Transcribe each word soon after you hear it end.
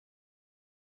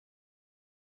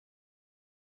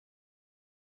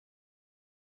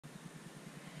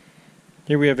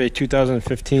Here we have a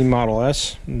 2015 Model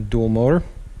S dual motor. I'm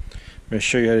going to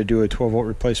show you how to do a 12 volt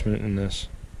replacement in this.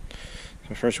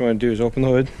 So first what I'm going to do is open the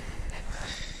hood,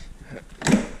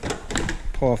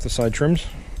 pull off the side trims,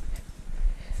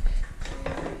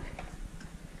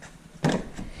 and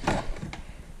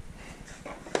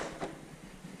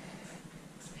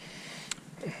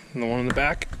the one in the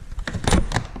back.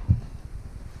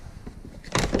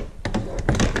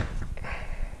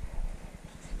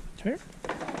 Okay.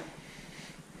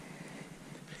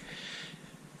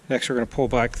 Next we're going to pull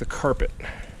back the carpet.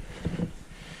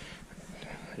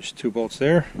 There's 2 bolts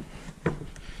there.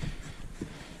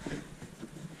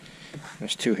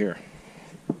 There's 2 here.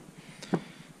 What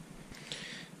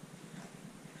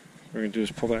we're going to do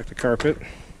is pull back the carpet.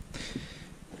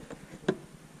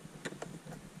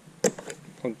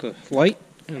 Plug the light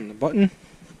and the button.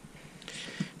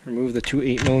 Remove the 2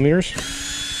 8mm.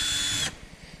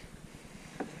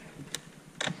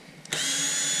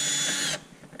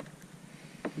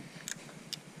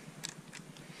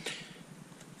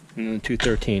 And then 2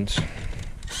 13s.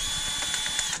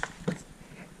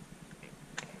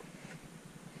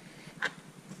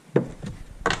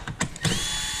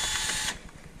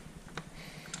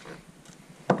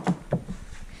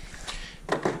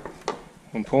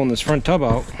 When pulling this front tub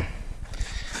out,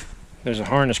 there's a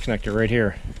harness connector right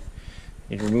here.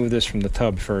 You remove this from the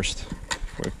tub first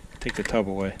before you take the tub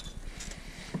away.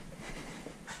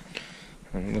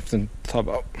 And lift the tub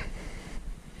out.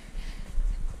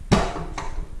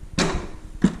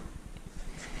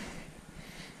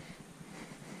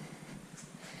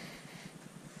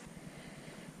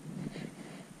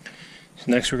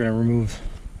 So next we're going to remove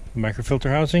the microfilter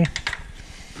housing.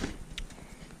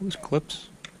 Those clips.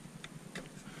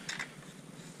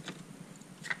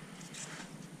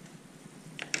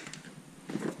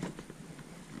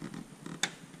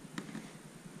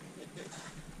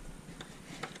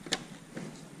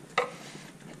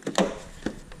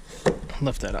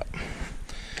 Lift that up.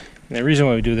 And the reason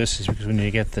why we do this is because we need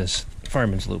to get this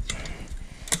fireman's loop.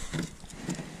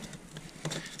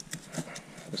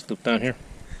 This loop down here.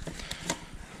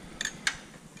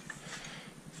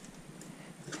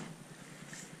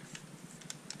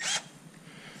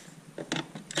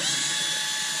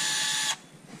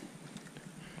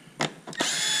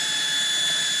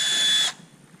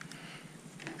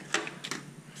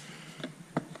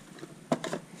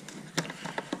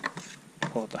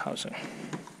 Pull out the housing.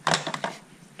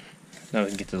 Now we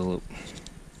can get to the loop.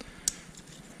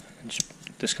 And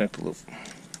just disconnect the loop.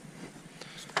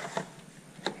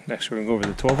 Next we're going to go over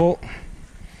the 12 volt.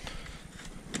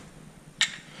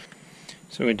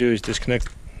 So what we do is disconnect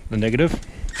the negative.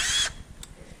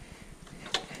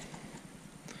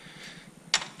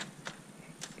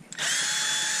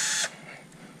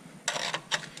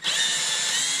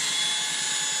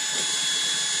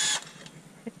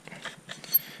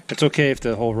 It's okay if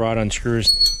the whole rod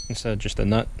unscrews instead of just a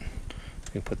nut.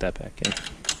 You can put that back in.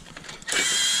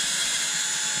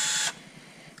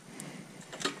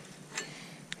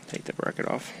 Take the bracket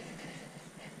off.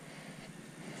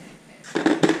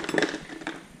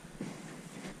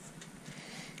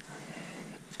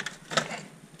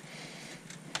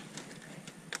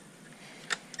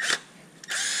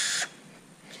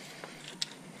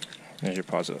 There's your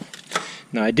positive.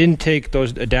 Now I didn't take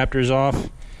those adapters off.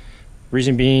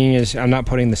 Reason being is I'm not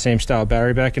putting the same style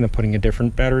battery back in, I'm putting a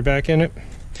different battery back in it.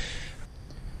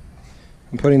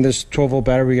 I'm putting this 12 volt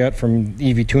battery we got from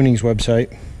EV Tuning's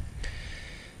website.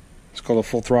 It's called a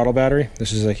full throttle battery.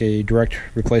 This is like a direct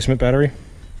replacement battery.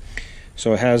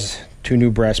 So it has 2 new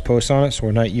brass posts on it, so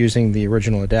we're not using the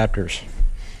original adapters.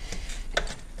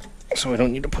 So we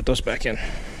don't need to put those back in.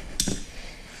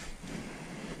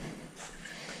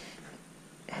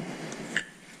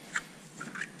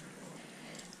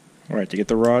 Alright, to get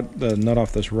the nut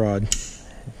off this rod,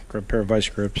 grab a pair of vice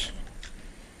grips.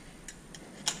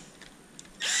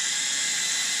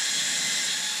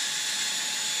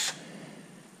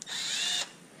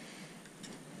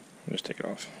 Just take it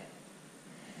off.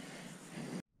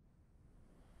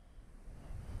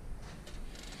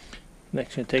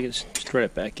 Next, I'm going to take it, just thread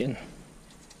it back in.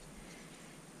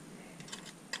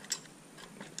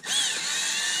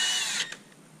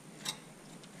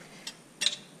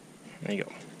 There you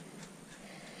go.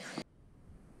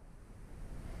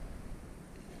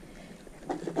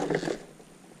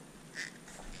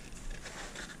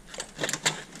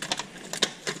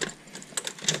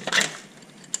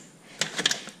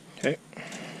 Okay.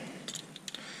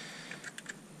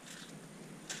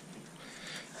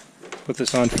 Put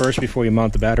this on first before you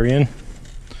mount the battery in, so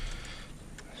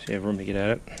you have room to get at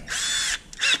it.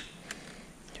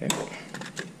 Okay.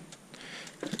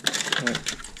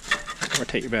 We're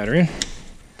rotate your battery in.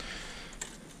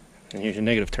 And here's your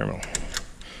negative terminal.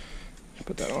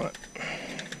 Put that on it.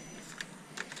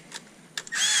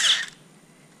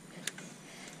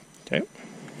 Okay.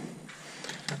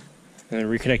 And then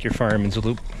reconnect your fireman's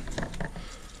loop.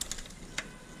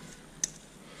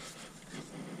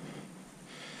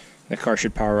 That car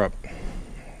should power up.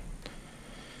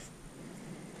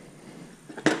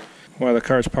 While the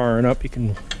car's powering up, you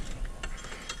can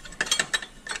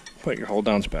put your hold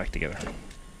downs back together.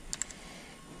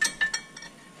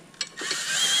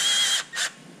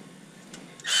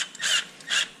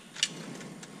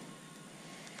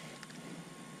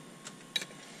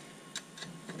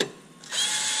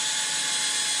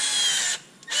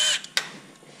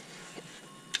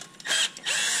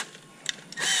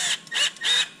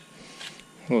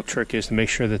 A little trick is to make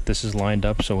sure that this is lined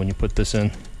up so when you put this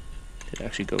in, it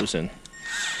actually goes in.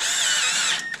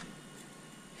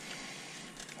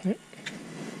 Yep.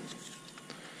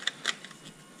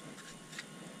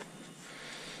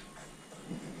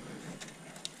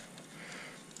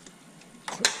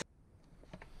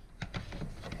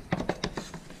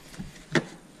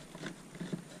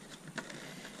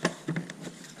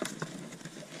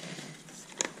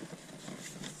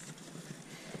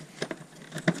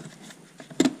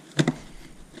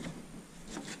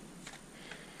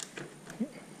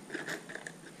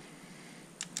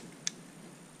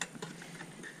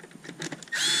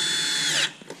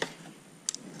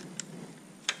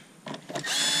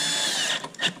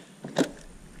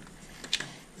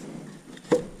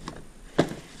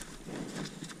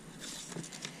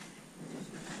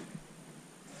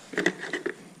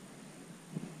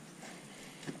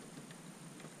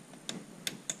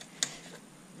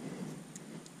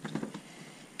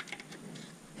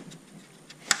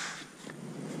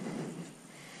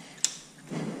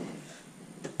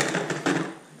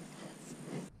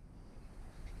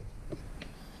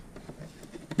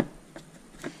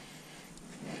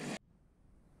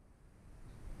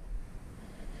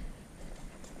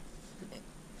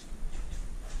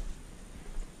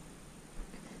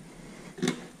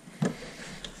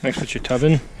 Next, put your tub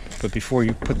in, but before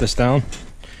you put this down,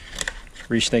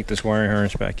 re-snake this wiring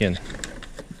harness back in.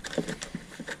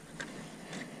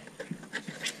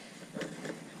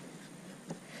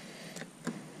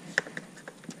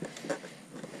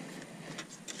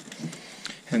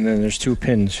 And then there's two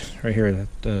pins right here,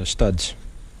 that studs.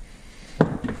 You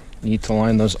need to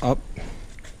line those up.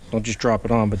 Don't just drop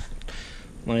it on, but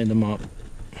line them up.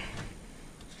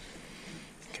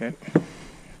 Okay.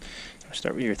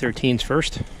 Start with your 13s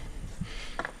first.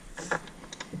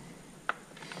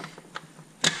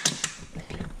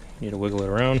 Need to wiggle it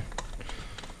around.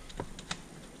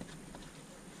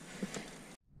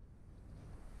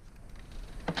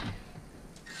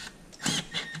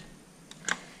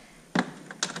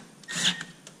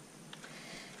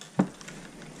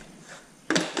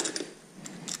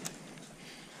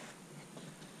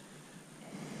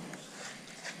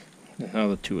 And now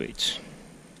the 2/8.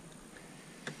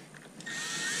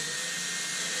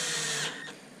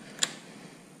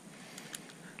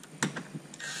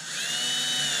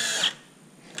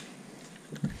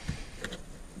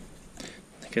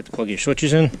 Get to plug your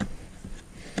switches in.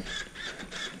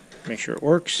 Make sure it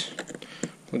works.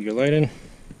 Plug your light in.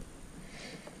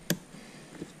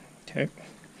 Okay.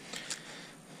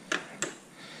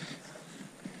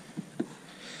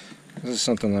 This is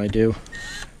something I do.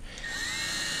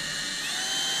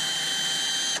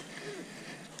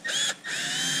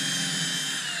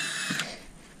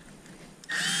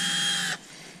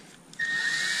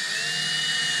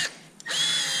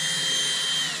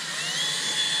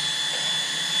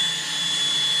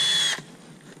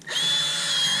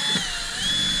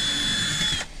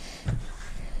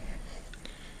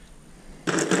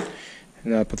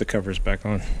 Now I'll put the covers back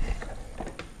on.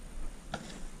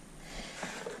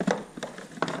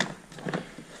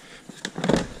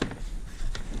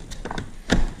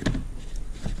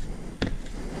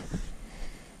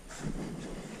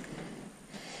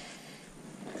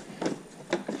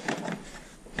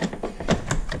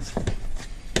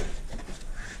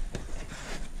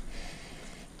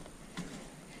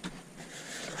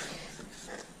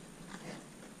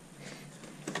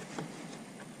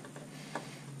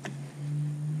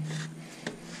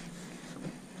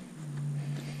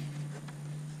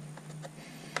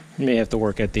 You may have to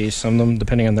work at these. Some of them,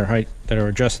 depending on their height, that are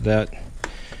adjusted that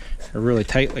are really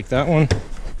tight, like that one.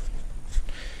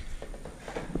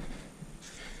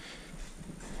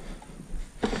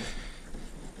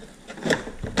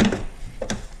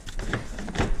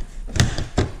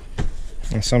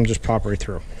 And some just pop right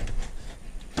through.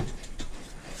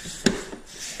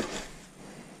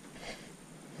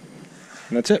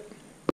 And that's it.